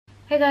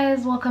Hey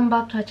guys, welcome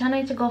back to our channel.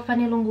 It's go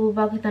Fanny Lungu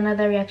back with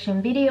another reaction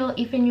video.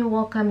 If you're new,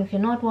 welcome. If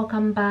you're not,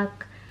 welcome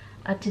back.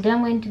 Today I'm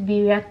going to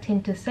be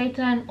reacting to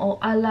Satan or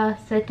Allah,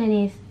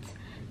 Satanist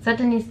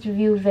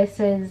view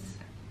versus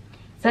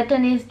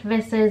Satanist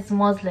versus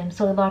Muslim.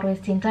 So without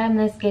wasting time,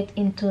 let's get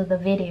into the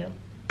video.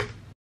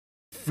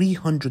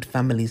 300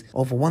 families,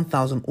 over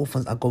 1,000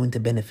 orphans are going to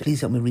benefit.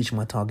 Please help me reach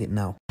my target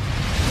now.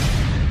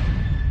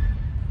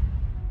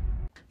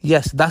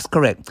 Yes, that's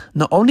correct.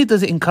 Not only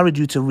does it encourage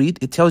you to read,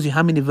 it tells you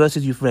how many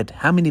verses you've read,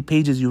 how many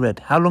pages you read,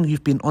 how long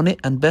you've been on it,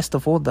 and best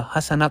of all, the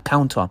Hasana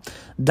counter.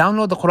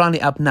 Download the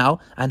Quranic app now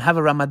and have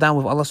a Ramadan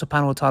with Allah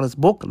subhanahu wa ta'ala's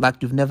book like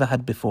you've never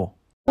had before.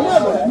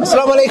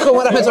 Assalamu alaikum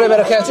wa rahmatullahi wa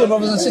barakatuh,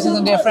 brothers and sisters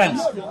and dear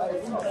friends.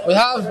 We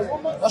have,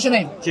 what's your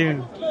name?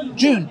 June.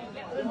 June.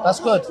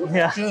 That's good.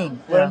 Yeah.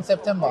 June. We're in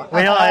September.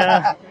 We are,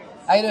 yeah.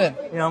 How you doing?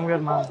 Yeah, I'm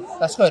good, man.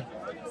 That's good.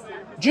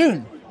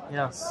 June.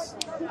 Yes.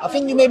 I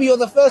think you're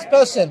the first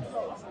person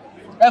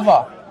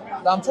ever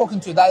that I'm talking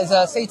to that is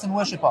a Satan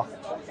worshipper.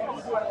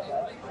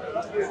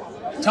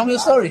 Tell me your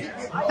story.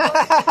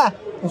 I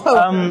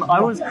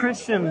was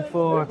Christian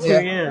for 2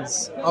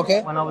 years.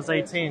 Okay. When I was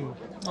 18.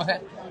 Okay.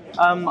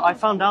 I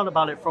found out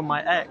about it from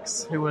my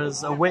ex, who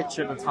was a witch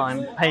at the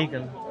time,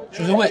 pagan.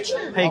 She was a witch?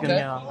 Pagan, okay.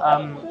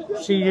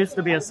 Yeah. She used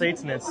to be a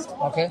Satanist.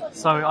 Okay.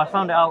 So I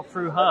found it out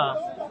through her,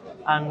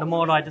 and the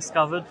more I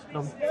discovered,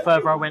 the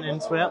further I went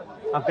into it.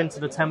 I've been to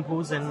the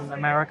temples in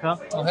America.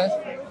 Okay.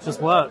 It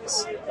just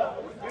works.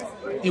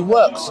 It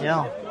works?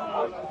 Yeah.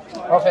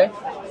 Okay.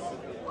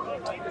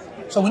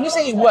 So when you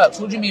say it works,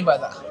 what do you mean by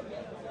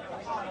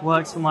that?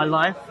 Works for my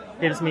life,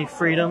 gives me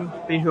freedom,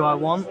 be who I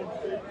want,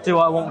 do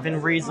what I want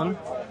within reason,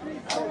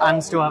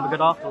 and still have a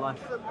good afterlife.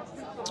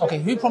 Okay,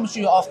 who promised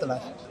you your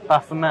afterlife?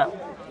 Baphomet.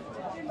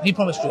 He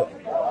promised you it.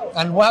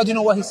 And how do you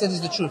know what he said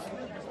is the truth?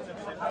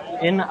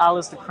 In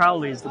Aleister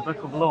Crowley's The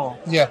Book of Law,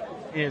 Yeah.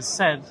 it is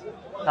said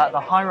that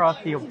the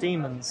hierarchy of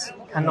demons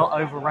cannot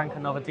overrank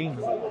another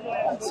demon.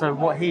 So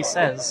what he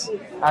says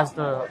as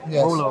the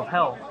ruler of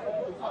hell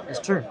is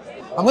true.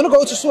 I'm going to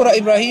go to Surah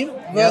Ibrahim,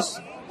 verse,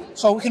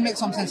 so we can make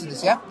some sense of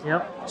this, yeah?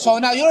 Yep. So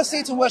now you're a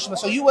Satan worshipper,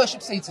 so you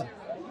worship Satan.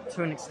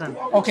 To an extent.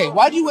 Okay,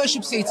 why do you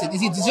worship Satan? Is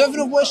he deserving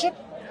of worship?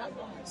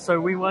 So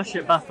we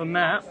worship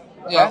Baphomet,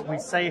 Yeah. but we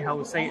say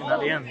Hail Satan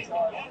at the end.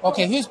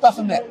 Okay, who's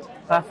Baphomet?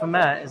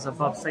 Baphomet is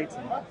above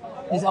Satan.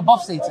 He's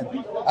above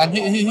Satan. And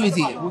who is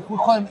he? We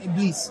call him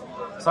Iblis.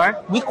 Sorry?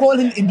 We call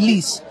him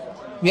Iblis.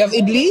 We have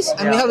Iblis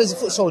and we have his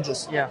foot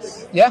soldiers.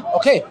 Yes. Yeah?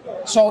 Okay.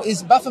 So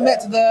is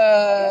Baphomet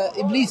the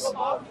Iblis?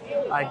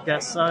 I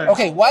guess so.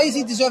 Okay, why is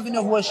he deserving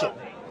of worship?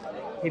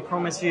 He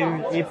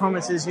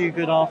promises you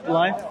good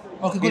afterlife.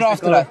 Okay, good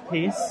afterlife.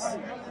 Peace.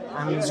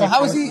 And so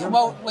how is he,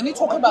 well, when you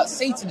talk about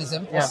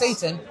Satanism or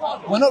Satan,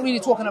 we're not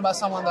really talking about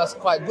someone that's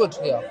quite good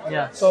here.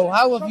 Yeah. So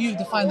how have you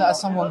defined that as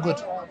someone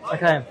good?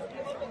 Okay.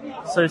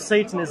 So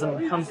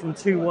Satanism comes from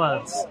two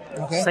words.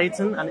 Okay.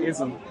 Satan and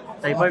ism.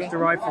 They both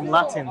derive from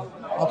Latin.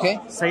 Okay.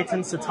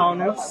 Satan,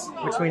 Satanus,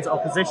 which means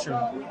opposition.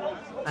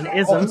 And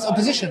ism...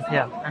 opposition?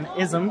 Yeah. And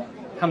ism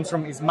comes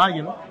from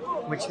Ismail,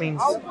 which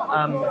means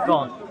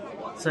God.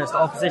 So it's the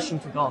opposition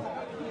to God.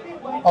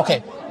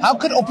 Okay. How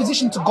could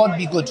opposition to God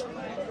be good?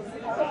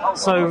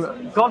 So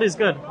God is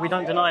good. We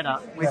don't deny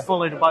that. We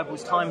follow the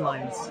Bible's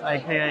timelines,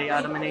 aka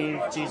Adam and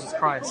Eve, Jesus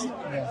Christ.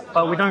 Yeah.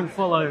 But we don't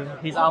follow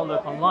his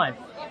outlook on life.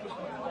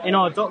 In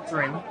our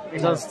doctrine,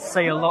 it does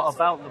say a lot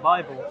about the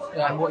Bible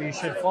and what you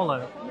should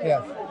follow.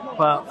 Yeah.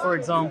 But for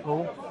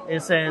example,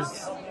 it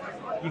says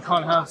you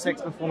can't have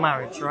sex before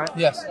marriage, right?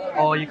 Yes.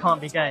 Or you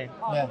can't be gay.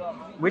 Yeah.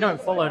 We don't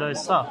follow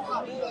those stuff.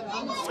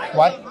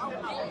 Why?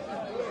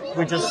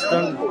 We just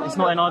don't. It's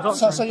not in our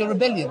doctrine. So you're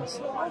rebellions.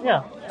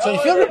 Yeah. So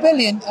if you're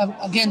rebellion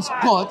against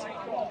God,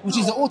 which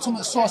is the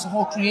ultimate source of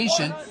all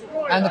creation,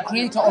 and the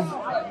creator of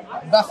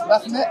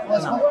Baphomet,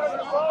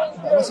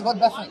 what's it called?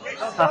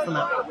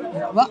 Baphomet.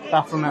 What?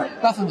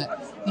 Baphomet. Baphomet.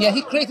 Yeah,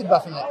 he created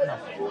Baphomet.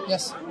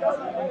 Yes.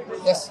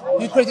 Yes.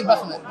 Who created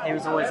Baphomet? He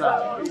was always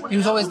there. He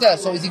was always there.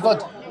 So is he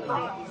God?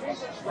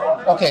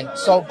 Okay.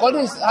 So God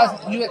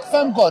you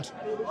affirm God.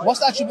 What's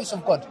the attributes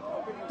of God?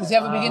 Does he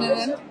have a beginning and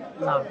end?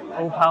 No.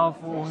 All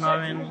powerful, all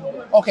knowing.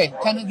 Okay.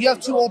 Can you have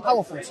two all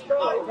powerfuls?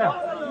 Yeah.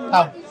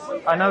 How?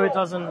 I know it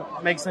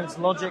doesn't make sense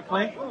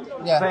logically.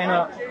 Yeah.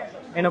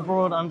 But in a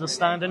broad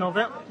understanding of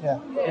it,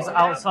 it's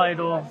outside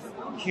of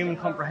human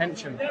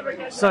comprehension.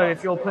 So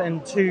if you're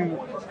putting two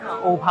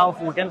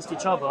all-powerful against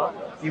each other,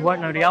 you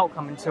won't know the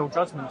outcome until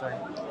Judgment Day.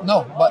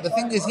 No, but the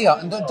thing is here,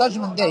 on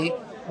Judgment Day,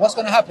 what's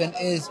going to happen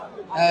is,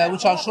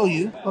 which I'll show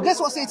you. But guess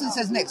what Satan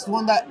says next, the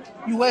one that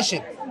you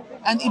worship?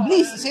 And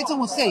Iblis, Satan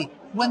will say,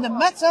 when the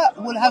matter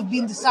will have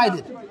been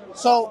decided.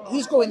 So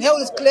who's going hell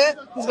is clear,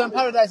 who's going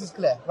paradise is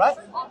clear, right?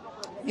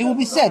 It will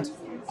be said,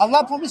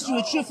 Allah promised you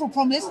a truthful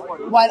promise,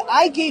 while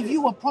I gave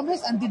you a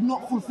promise and did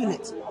not fulfill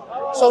it.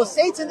 So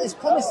Satan is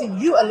promising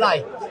you a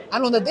lie.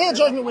 And on the day of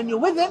judgment, when you're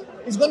with him,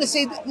 he's going to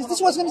say, this is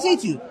what he's going to say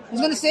to you.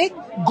 He's going to say,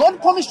 God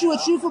promised you a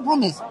truthful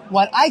promise,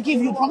 while I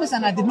gave you a promise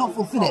and I did not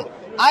fulfill it.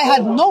 I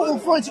had no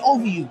authority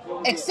over you,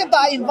 except that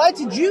I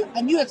invited you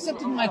and you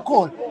accepted my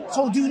call.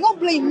 So do not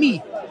blame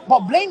me, but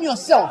blame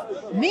yourself.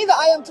 Neither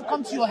I am to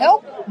come to your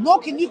help, nor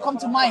can you come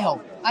to my help.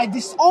 I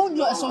disown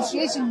your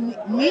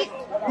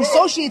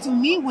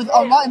dissociating me with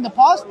Allah in the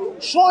past.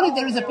 Surely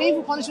there is a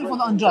painful punishment for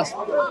the unjust.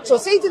 So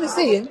Satan is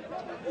saying,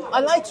 I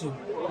lied to you.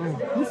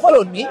 You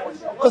followed me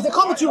because there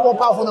can't be two more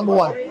powerful, number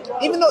one.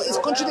 Even though it's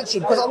contradictory,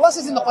 because Allah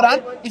says in the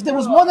Quran, if there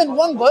was more than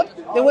one God,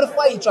 they would have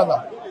fight each other.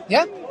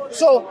 Yeah?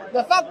 So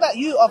the fact that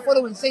you are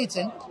following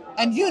Satan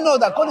and you know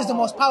that God is the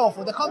most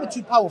powerful, there can't be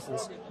two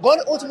powerfuls. God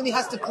ultimately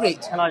has to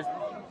create. Can I?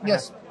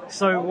 Yes.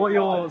 So what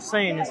you're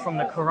saying is from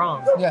the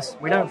Quran. Yes.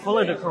 We don't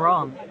follow the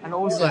Quran, and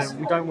also Yes.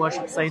 we don't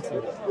worship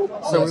Satan.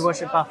 So Yes. we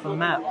worship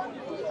Baphomet.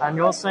 And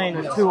you're saying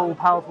if two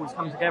all-powerfuls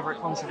come together, it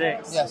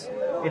contradicts. Yes.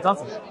 It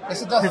doesn't.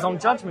 Yes, it does. Because on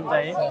Judgment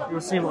Day, you'll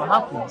see what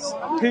happens.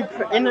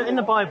 In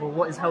the Bible,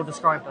 what is hell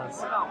described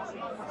as?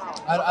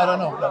 I don't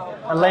know. No.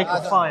 A lake I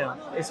of don't- fire.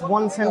 It's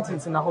one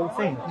sentence in the whole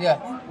thing. Yeah.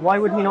 Why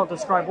would he not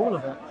describe all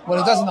of it? Well,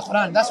 it does in the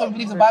Quran. That's why we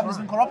believe the Bible has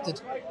been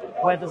corrupted.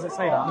 Where does it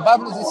say The that?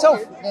 Bible is itself,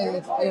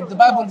 the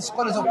Bible, the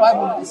scholars of the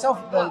Bible itself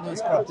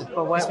is corrupted.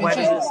 But where It's been does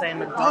changed. it say in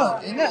the No,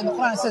 Quran? in the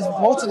Quran it says,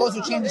 woe to those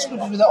who change the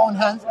scriptures with their own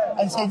hands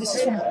and say this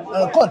is from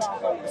God.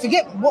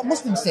 Forget what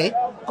Muslims say,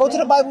 go to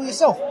the Bible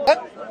yourself. Yeah?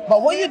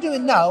 But what you're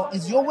doing now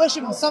is you're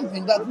worshipping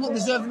something that's not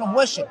deserving of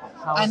worship.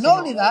 How And is not he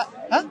only that,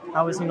 huh?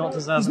 How is he not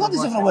deserving? He's not of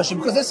deserving of worship? worship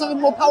because there's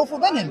something more powerful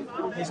than him.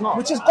 He's not.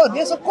 Which is God.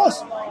 Yes, of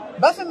course.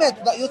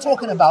 Baphomet that you're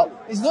talking about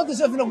is not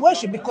deserving of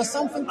worship because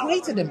something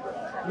created him.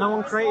 No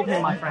one created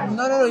him, my friend.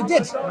 No, he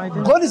did. he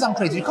didn't. God is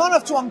uncreated. You can't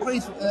have two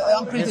uncreated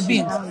Yes, you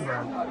beings. can,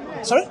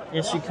 bro. Sorry?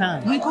 Yes, you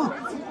can. No, you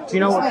can't. Do you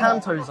know what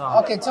cantos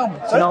are? Okay, tell me.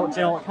 Do you Sorry?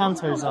 know what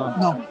cantos are?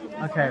 No.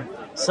 Okay.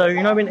 So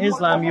you know in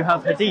Islam you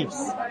have hadiths.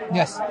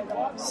 Yes.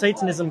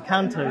 Satanism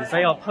cantos.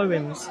 They are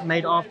poems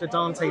made after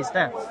Dante's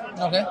death.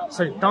 Okay.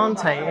 So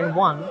Dante in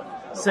one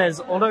says,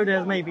 although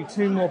there may be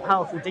two more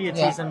powerful deities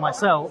Yeah. than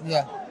myself,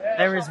 Yeah.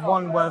 there is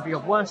one worthy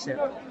of worship.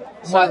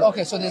 Right,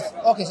 okay, so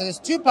there's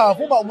two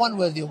powerful but one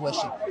worthy of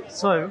worship.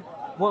 So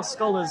what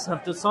scholars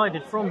have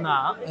decided from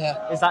that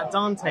Yeah. is that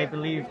Dante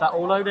believed that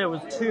although there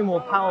was two more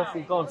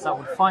powerful gods that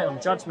would fight on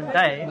Judgment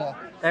Day, Yeah.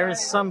 there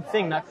is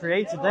something that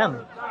created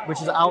them,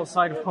 which is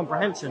outside of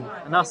comprehension.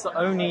 And that's the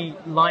only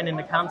line in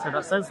the canto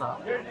that says that.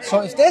 So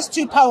if there's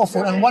two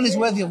powerful and one is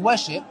worthy of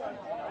worship,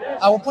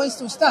 our point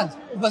still stands.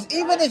 Because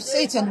even if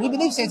Satan, we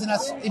believe Satan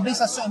has, Iblis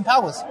has certain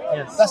powers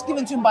Yes. that's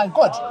given to him by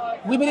God.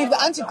 We believe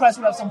the Antichrist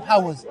will have some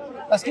powers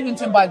that's given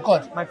to him by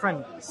God. My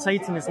friend,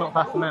 Satan is not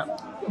Baphomet.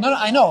 No,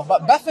 I know,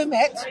 but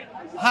Baphomet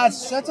has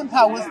certain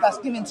powers that's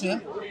given to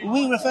him.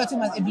 We refer to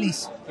him as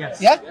Iblis. Yes.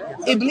 Yeah?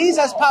 Iblis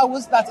has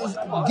powers that is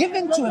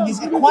given to him. He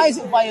acquires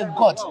it via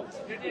God.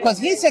 Because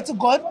he said to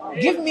God,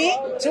 give me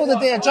till the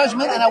day of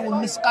judgment and I will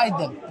misguide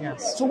them.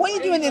 Yes. So what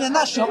you're doing in a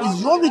nutshell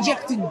is you're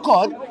rejecting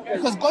God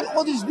because God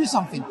orders you to do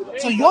something.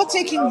 So you're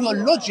taking your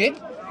logic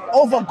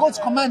over God's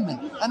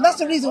commandment. And that's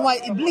the reason why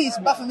Iblis,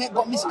 Baphomet,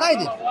 got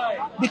misguided.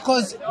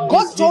 Because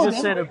God You told just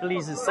him... said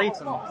Iblis is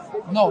Satan.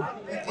 No,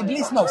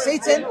 Iblis, no.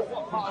 Satan,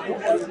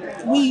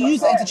 we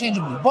use that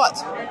interchangeably. But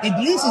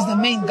Iblis is the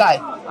main guy.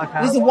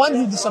 Okay. He's the one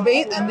who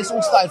disobeyed and this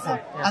all started from.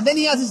 Yes. And then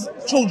he has his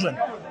children.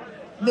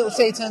 Little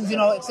Satans,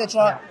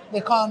 etc.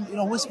 They come,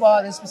 whisper.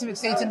 There's specific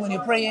Satan when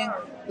you're praying.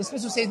 There's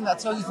specific Satan that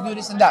tells you to do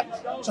this and that.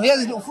 So he has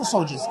his little foot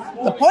soldiers.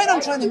 The point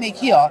I'm trying to make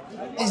here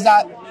is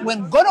that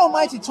when God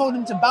Almighty told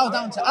him to bow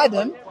down to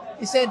Adam,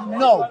 he said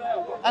no.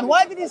 And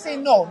why did he say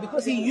no?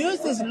 Because he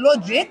used his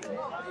logic,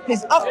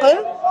 his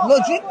aql,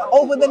 logic,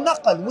 over the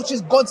naql, which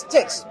is God's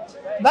text.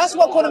 That's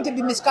what caused him to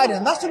be misguided.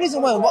 And that's the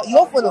reason why what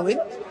you're following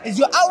is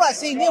you're outright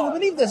saying, yeah, we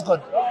believe there's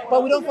God,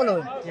 but we don't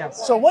follow him.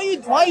 Yes. So why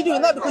are you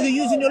doing that? Because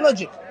you're using your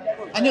logic.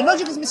 And your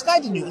logic is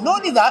misguiding you.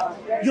 Not only that,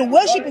 you're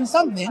worshipping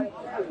something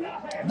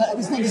that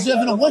is not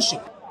deserving of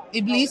worship.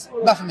 Iblis,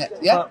 Baphomet,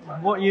 yeah?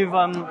 But what you've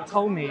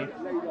told me,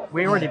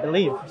 we already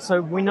believe.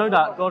 So we know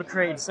that God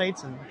created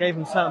Satan, gave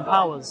him certain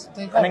powers,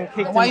 and then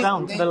kicked him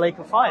down to the lake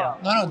of fire.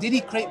 No, did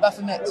he create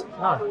Baphomet?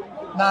 No.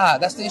 Nah,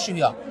 that's the issue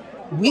here.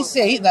 We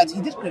say that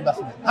he did create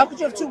Baphomet. How could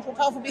you have two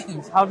powerful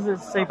beings? How does it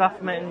say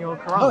Baphomet in your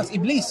Quran? No, it's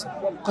Iblis.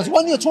 Because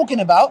when you're talking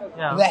about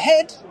the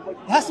head, it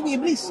has to be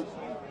Iblis.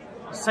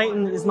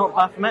 Satan is not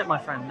Baphomet, my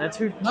friend. They're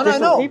two No,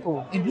 different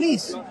people.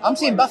 Iblis. I'm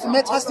saying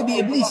Baphomet has to be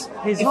Iblis.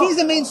 If he's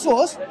the main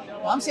source,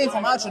 I'm saying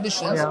from our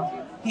traditions,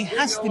 he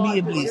has to be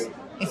Iblis.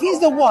 If he's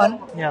the one,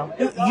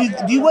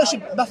 do you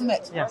worship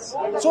Baphomet? Yes.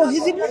 So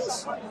he's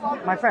Iblis.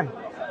 My friend,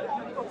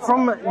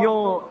 from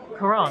your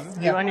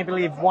Quran, you only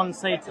believe one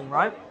Satan,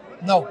 right?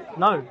 No.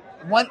 No.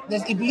 One,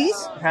 there's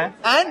Iblis, Okay.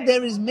 and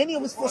there is many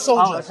of his foot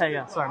soldiers. Oh, okay,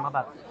 yeah, sorry, my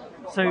bad.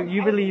 So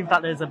you believe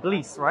that there's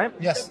Iblis, right?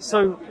 Yes.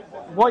 So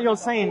what you're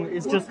saying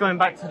is just going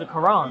back to the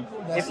Quran.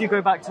 Yes. If you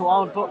go back to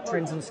our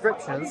doctrines and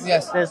scriptures,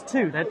 there's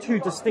two. They're two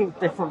distinct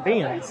different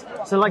beings.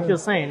 So like you're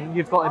saying,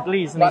 you've got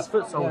Iblis and his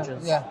foot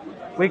soldiers. Yeah.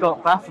 We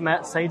got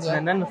Baphomet, Satan,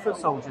 and then the foot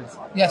soldiers.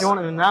 Yes. If you want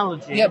an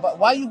analogy... Yeah, but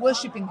why are you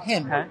worshipping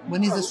him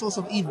when he's the source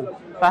of evil?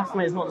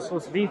 Baphomet is not the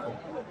source of evil.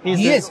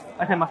 He is.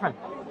 Okay, my friend.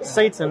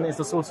 Satan is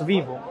the source of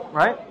evil,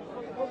 right?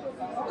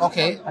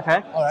 Okay.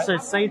 Okay. All right. So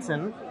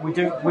Satan, we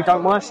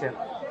don't worship.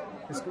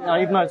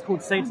 Even though it's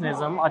called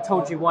Satanism, I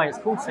told you why it's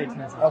called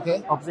Satanism.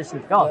 Okay.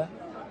 Opposition to God.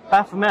 Yeah.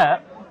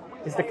 Baphomet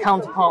is the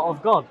counterpart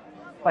of God,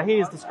 but he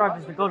is described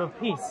as the God of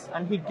peace,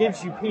 and he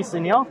gives you peace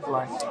in the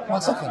afterlife.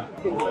 1 second.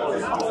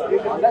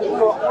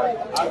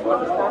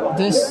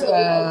 This,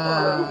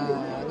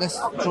 let's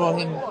draw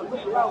him.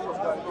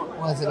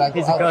 What is it like?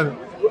 He's a goat.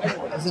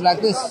 Is it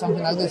like this?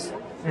 Something like this?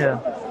 Yeah.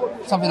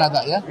 Something like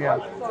that, yeah?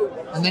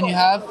 Yeah. And then you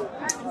have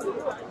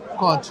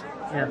God.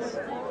 Yes.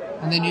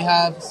 And then you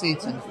have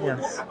Satan.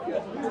 Yes.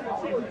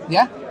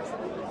 Yeah?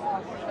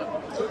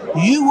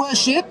 You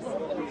worship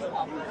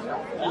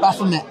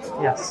Baphomet.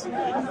 Yes.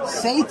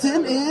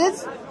 Satan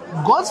is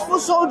God's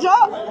foot soldier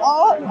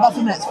or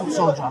Baphomet's foot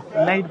soldier?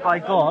 Made by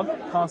God,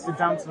 casted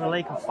down to the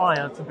lake of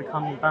fire to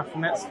become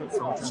Baphomet's foot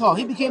soldier. So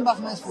he became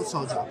Baphomet's foot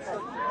soldier.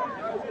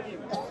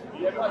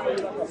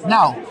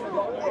 Now,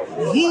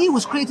 he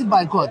was created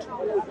by God.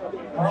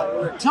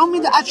 Tell me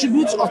the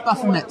attributes of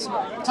Baphomet.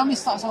 Tell me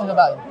something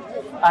about him.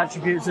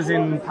 Attributes as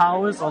in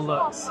powers or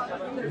looks?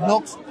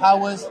 Looks,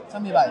 powers,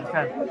 tell me about him.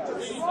 Okay.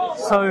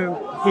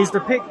 So he's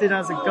depicted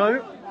as a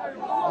goat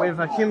with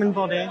a human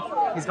body.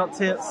 He's got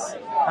tits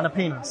and a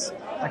penis.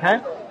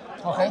 Okay?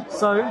 Okay.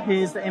 So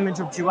he is the image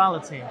of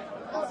duality.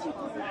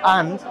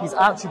 And his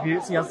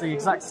attributes, he has the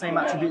exact same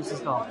attributes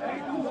as God.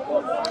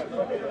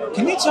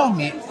 Can you tell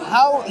me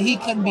how he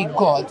can be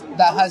God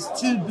that has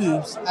 2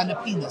 boobs and a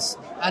penis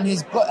and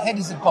his head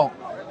is a goat?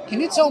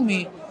 Can you tell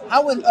me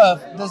how on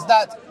earth does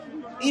that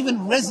even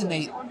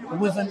resonate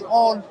with an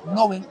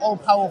all-knowing,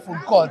 all-powerful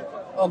God,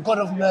 or God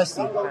of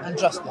mercy and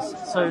justice?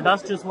 So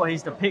that's just what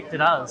he's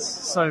depicted as.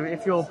 So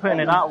if you're putting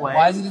it that way...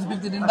 Why is he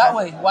depicted in that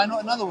way? Why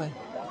not another way?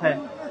 Okay.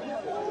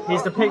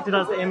 He's depicted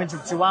as the image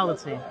of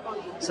duality.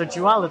 So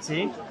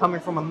duality, coming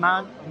from a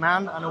man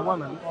and a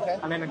woman, Okay.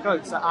 and then a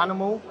goat, so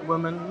animal,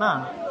 woman,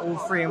 man, all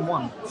 3 in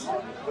 1.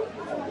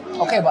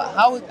 Okay, but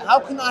how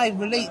can I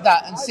relate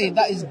that and say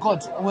that is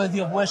God worthy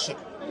of worship?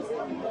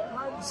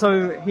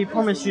 So he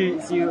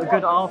promises you a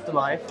good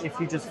afterlife if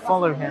you just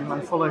follow him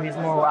and follow his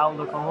moral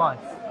outlook on life.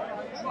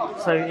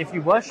 So if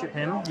you worship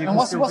him, you And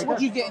can still be what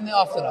do you get in the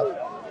afterlife?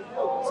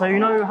 So you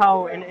know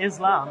how in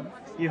Islam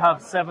you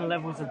have 7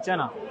 levels of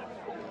Jannah?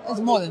 It's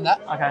more than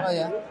that. Okay. Oh,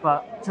 yeah.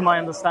 But to my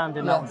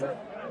understanding, Yeah. that was it.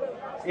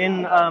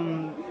 In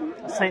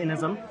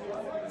Satanism,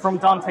 from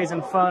Dante's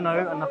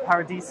Inferno and the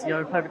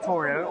Paradiso,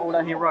 Purgatorio, all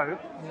that he wrote,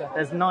 Yeah.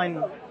 there's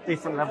 9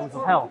 different levels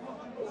of hell.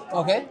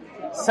 Okay.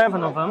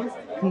 7 of them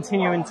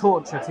continue in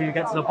torture till you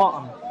get to the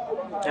bottom.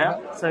 Yeah?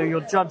 So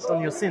you're judged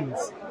on your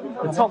sins.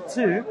 The top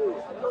 2,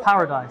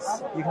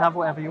 paradise. You can have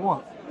whatever you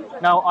want.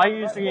 Now, I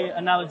usually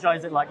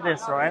analogize it like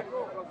this, right?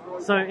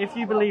 So if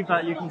you believe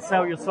that you can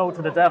sell your soul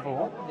to the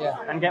devil Yeah.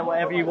 and get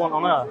whatever you want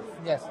on earth,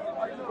 Yes.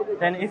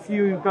 then if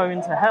you go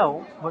into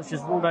hell, which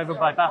is ruled over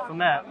by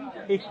Baphomet,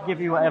 he can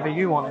give you whatever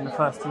you want in the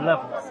first 2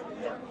 levels.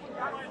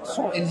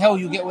 So in hell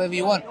you get whatever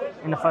you want.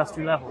 In the first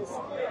 2 levels.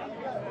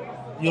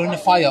 You're in the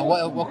fire.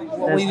 What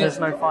There's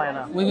no fire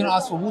now. We're gonna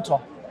ask for water.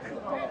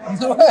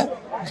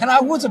 Can I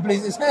have water,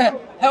 please? It's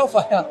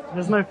hellfire.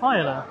 There's no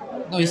fire there.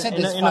 No, you said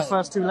there's in the fire.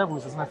 first 2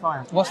 levels, there's no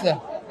fire. What's there?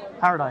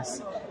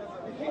 Paradise.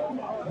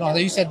 No,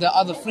 you said the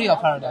other 3 are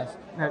paradise.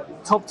 No,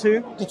 top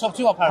 2, The top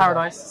 2 are paradise.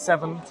 paradise.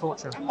 7,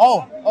 torture.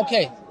 Oh,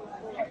 okay.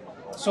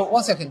 So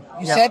 1 second.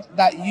 You Yeah. said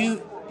that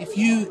if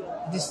you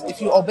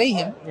obey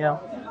him, Yeah.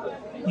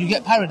 you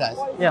get paradise.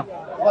 Yeah.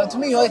 Well, to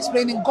me, you're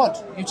explaining God.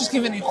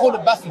 You called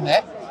it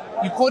Baphomet.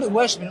 You called it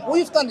worshiping. All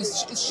you've done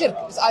is shirk.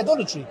 It's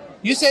idolatry.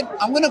 You said,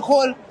 I'm going to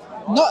call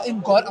not him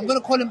God, I'm going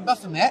to call him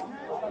Baphomet,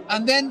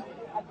 and then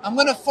I'm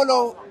going to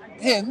follow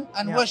him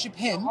and Yeah. worship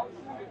him.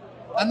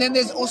 And then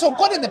there's also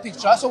God in the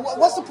picture. So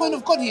what's the point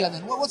of God here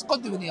then? What's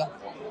God doing here?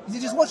 Is he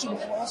just watching?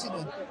 What's he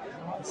doing?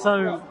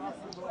 So,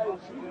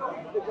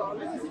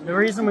 the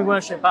reason we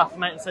worship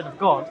Baphomet instead of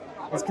God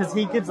is because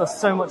he gives us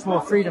so much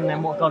more freedom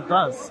than what God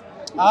does.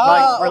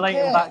 Like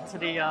relating okay. back to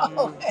the,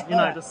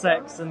 Okay. the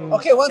sex and.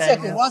 Okay, one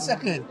gayness.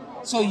 second.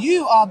 So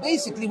you are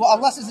basically what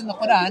Allah says in the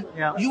Quran.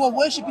 Yeah. You are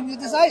worshipping your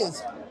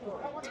desires.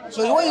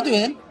 So what you're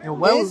doing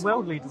Your is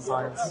worldly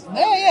desires.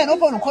 yeah, no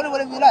problem. Call it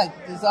whatever you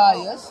like.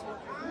 Desires.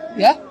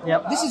 Yeah.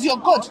 Yep. This is your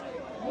God.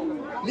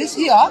 This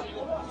here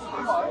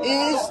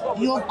is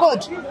your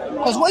God.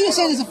 Because what you're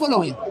saying is the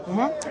following.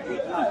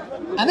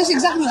 Mm-hmm. And this is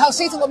exactly how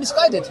Satan got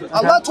misguided.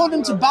 Allah told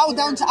him to bow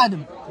down to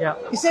Adam. Yeah.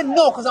 He said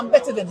no, because I'm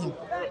better than him.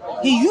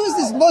 He used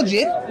this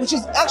logic, which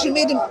has actually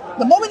made him.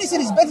 The moment he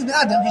said he's better than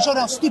Adam, he showed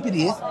how stupid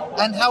he is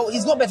and how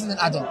he's not better than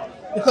Adam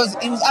because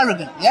he was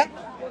arrogant. Yeah.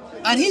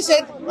 And he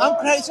said, I'm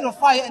created of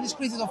fire and he's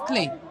created of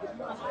clay.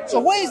 So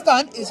what he's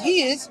done is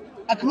he is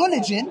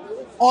acknowledging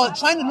or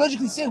trying to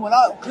logically say,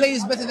 well, clay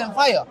is better than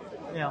fire.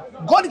 Yeah.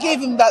 God gave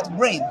him that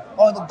brain,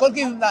 or God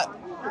gave him that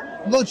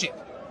logic.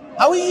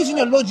 How are you using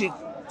your logic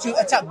to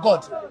attack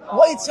God?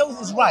 What he tells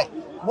is right.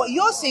 What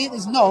you're saying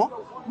is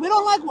no, we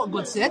don't like what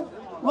God said.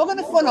 We're going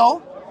to follow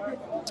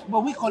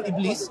what we call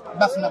Iblis,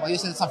 Baphomet, but you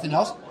said something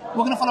else.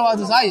 We're going to follow our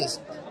desires.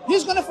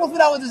 Who's going to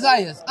fulfill our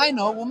desires? I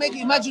know, we'll make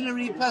an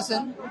imaginary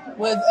person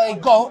with a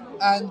goat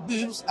and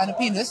boobs and a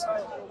penis,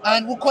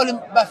 and we'll call him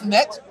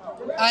Baphomet,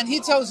 and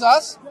he tells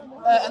us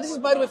and this is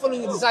by the way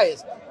following your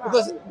desires,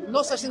 because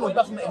no such thing as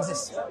Baphomet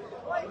exists,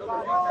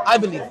 I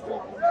believe.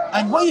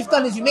 And what you've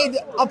done is you made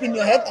it up in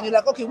your head, and you're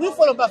like, okay, we'll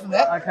follow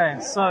Baphomet. Okay,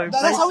 so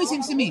That's how it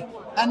seems to me.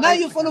 And now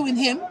you're following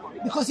him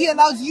because he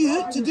allows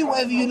you to do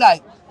whatever you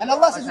like. And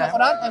Allah says in the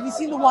Quran, have you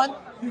seen the one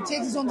who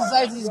takes his own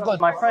desires as his God?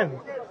 my friend,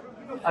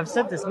 I've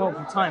said this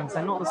multiple times.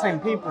 They're not the same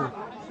people.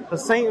 But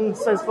Satan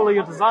says follow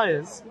your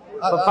desires.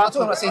 I'm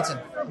talking about Satan.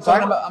 I'm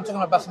talking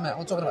about Baphomet.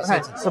 I'm talking about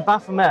Satan. So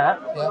Baphomet,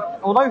 Yeah.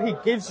 although he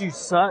gives you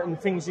certain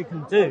things you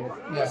can do,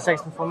 Yeah.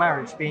 sex before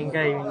marriage, being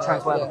gay, being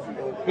trans, whatever,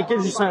 he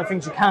gives you certain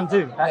things you can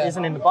do that Yeah.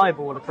 not in the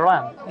Bible or the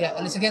Quran. Yeah,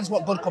 and it's against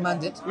what God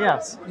commanded.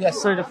 Yes. Yes.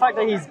 So the fact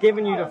that he's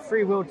given you the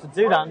free will to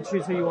do that and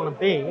choose who you want to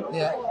be,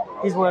 Yeah.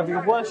 he's worthy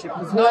of worship.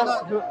 Because No,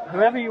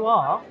 whoever you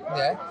are,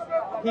 Yeah.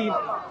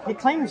 he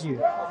claims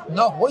you.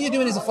 No, what you're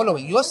doing is the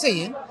following. You're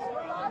saying,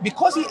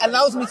 because he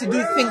allows me to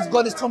do things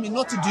God has told me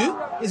not to do,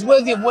 is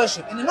worthy of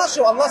worship. In a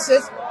nutshell, Allah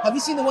says, have you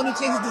seen the one who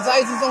takes his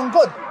desires his own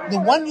God? The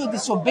one you're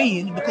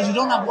disobeying because you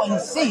don't like what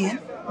he's saying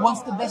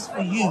wants the best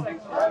for you.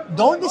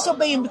 Don't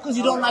disobey him because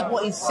you don't like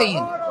what he's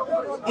saying.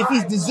 If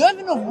he's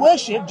deserving of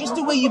worship, just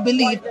the way you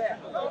believe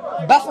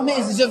Baphomet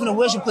is deserving of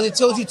worship because it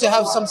tells you to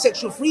have some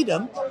sexual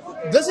freedom,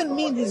 doesn't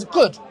mean he's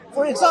good.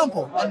 For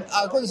example, and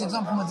I'll got this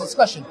example from a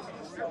discussion.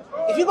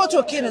 If you go to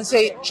a kid and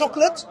say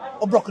chocolate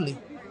or broccoli,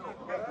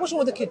 which one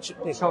would the kid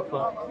pick?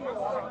 Chocolate.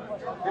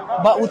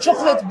 But would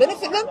chocolate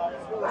benefit them?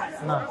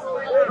 No.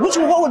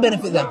 What would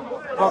benefit them?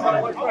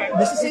 Broccoli.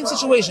 It's the same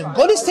situation.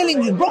 God is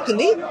telling you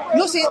broccoli,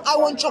 you're saying I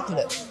want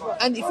chocolate.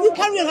 And if you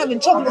carry on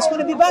having chocolate, it's going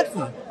to be bad for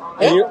you.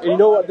 And you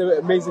know what the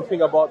amazing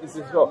thing about this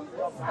is? Well,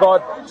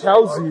 God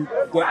tells you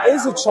there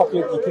is a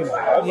chocolate you can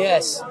have.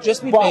 Yes,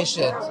 just be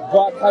patient.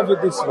 But have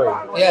it this way.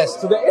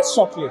 Yes. So there is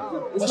chocolate.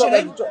 It's What's not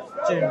your like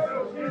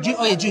June. June,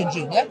 oh yeah,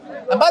 June, yeah?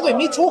 And by the way,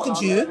 me talking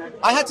to you,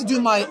 I had to do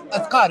my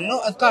adhkar. You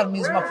know, adhkar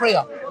means my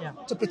prayer. Yeah.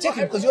 To protect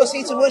you, because you're a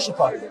Satan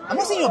worshipper. I'm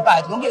not saying you're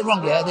bad, don't get it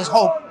wrong, yeah? There's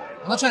hope.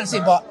 I'm not trying to say,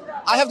 but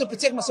I have to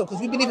protect myself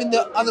because we believe in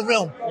the other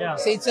realm. Yeah.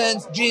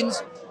 Satans,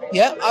 jinns,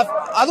 yeah?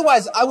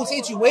 Otherwise, I would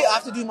say to you, wait, I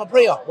have to do my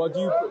prayer. Well, do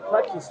you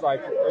practice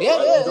like...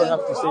 Yeah, you don't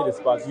have to say this,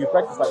 but do you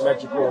practice like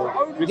magical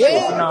rituals?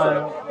 Yeah.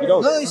 No. You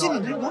don't? No, you said you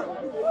did,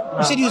 no?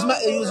 You said he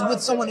was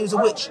with someone who was a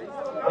witch.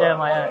 Yeah,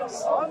 my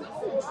ex.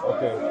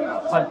 Okay.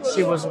 But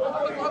she wasn't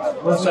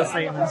a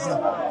Satanist.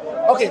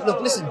 Okay, look,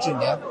 listen,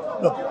 June, yeah?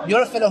 Look,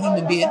 you're a fellow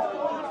human being.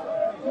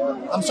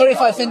 I'm sorry if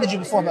I offended you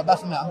before about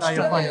Baphomet.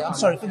 I'm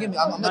sorry, forgive me.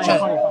 I'm not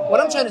trying. What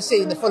I'm trying to say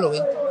in the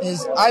following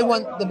is I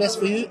want the best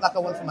for you like I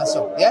want for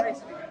myself, yeah?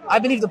 I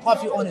believe the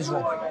path you're on is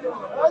wrong.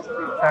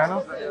 Fair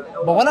enough.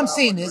 But what I'm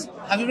saying is,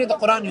 have you read the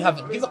Quran? You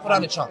haven't. Give the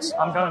Quran a chance.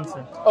 I'm going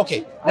to.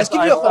 Okay, let's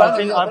give you a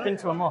Quran. I've been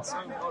to a mosque.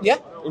 Yeah?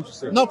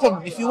 Interesting. No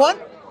problem. If you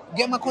want,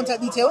 get my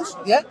contact details,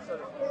 yeah?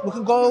 We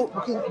can go,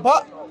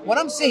 but what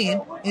I'm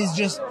saying is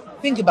just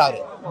think about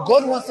it.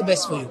 God wants the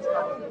best for you.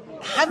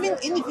 Having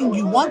anything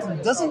you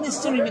want doesn't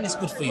necessarily mean it's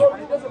good for you.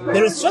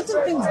 There are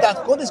certain things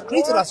that God has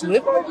created us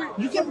with.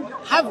 You can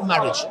have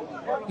marriage.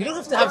 You don't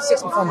have to have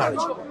sex before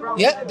marriage.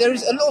 Yeah? There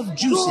is a lot of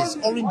juices.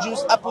 Orange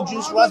juice, apple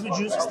juice, raspberry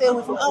juice. Stay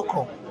away from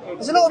alcohol.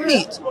 There's a lot of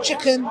meat.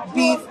 Chicken,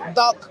 beef,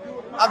 duck.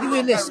 I'll give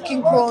you a list.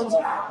 King prawns.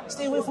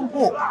 Stay away from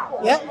pork.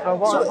 Yeah? But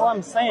what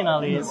I'm saying,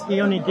 Ali, is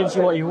he only gives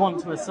you what you want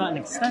to a certain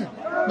extent.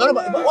 No,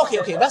 but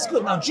okay, that's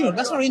good. Now, June,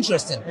 that's very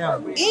interesting. Yeah.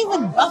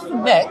 Even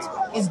Baphomet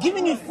is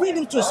giving you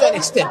freedom to a certain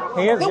extent.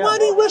 He is, then yeah. why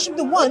do you worship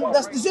the one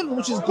that's deserving,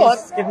 which is God?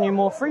 He's giving you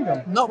more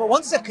freedom. No, but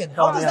 1 second.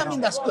 How does yeah. that mean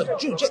that's good?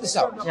 June, check this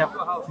out. Yeah.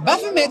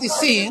 Baphomet is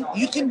saying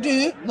you can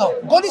do,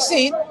 God is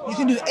saying you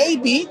can do A,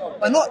 B,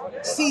 but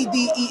not C,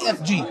 D, E,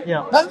 F, G.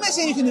 Yeah. Baphomet is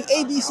saying you can do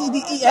A, B, C,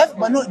 D, E, F,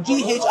 but not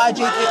G, H, I,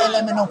 J, K, L,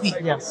 M, N, O, P.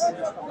 Yes.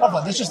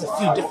 Brother, there's just a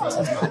few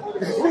differences, man.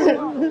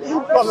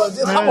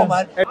 Brother, come on,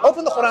 man.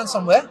 Open the Quran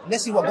somewhere.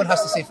 Let's see what God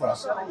has to say for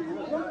us.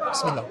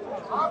 Bismillah.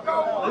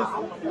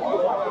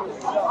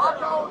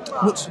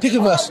 Look, pick a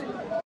verse.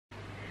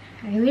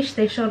 I wish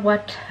they showed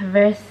what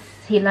verse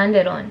he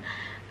landed on.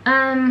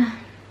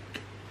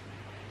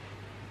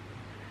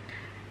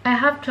 I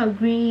have to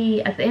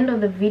agree at the end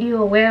of the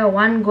video where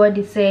one God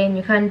is saying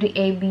you can't do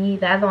A, B,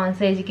 the other one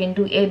says you can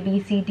do A,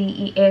 B, C, D,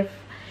 E, F.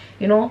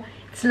 You know,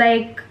 it's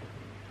like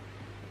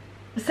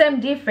same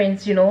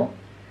difference, you know.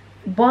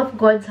 Both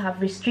gods have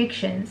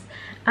restrictions.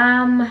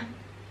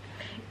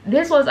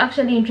 This was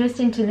actually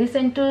interesting to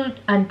listen to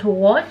and to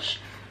watch,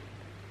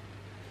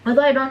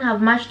 although I don't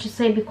have much to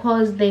say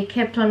because they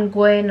kept on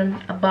going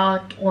on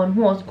about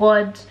who was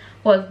God,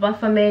 who was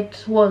Baphomet,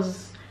 who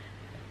was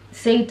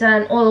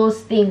Satan, all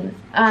those things.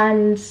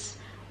 And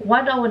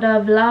what I would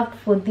have loved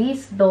for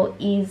this though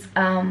is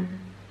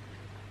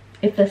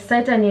if the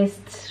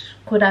Satanists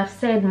could have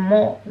said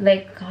more,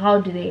 like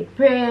how do they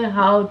pray,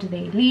 how do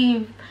they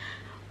live.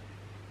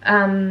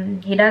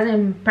 He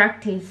doesn't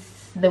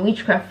practice the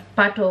witchcraft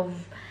part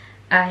of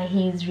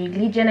his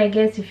religion, I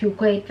guess, if you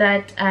call it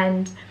that,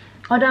 and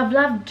I would have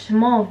loved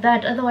more of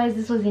that. Otherwise,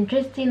 this was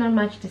interesting, not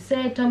much to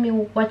say. Tell me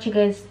what you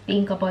guys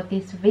think about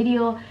this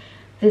video.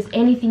 there's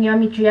anything you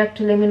want me to react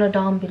to, let me know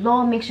down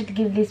below. Make sure to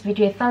give this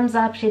video a thumbs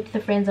up, share it to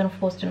the friends, and of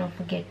course do not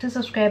forget to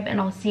subscribe,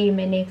 and I'll see you in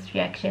my next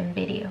reaction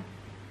video.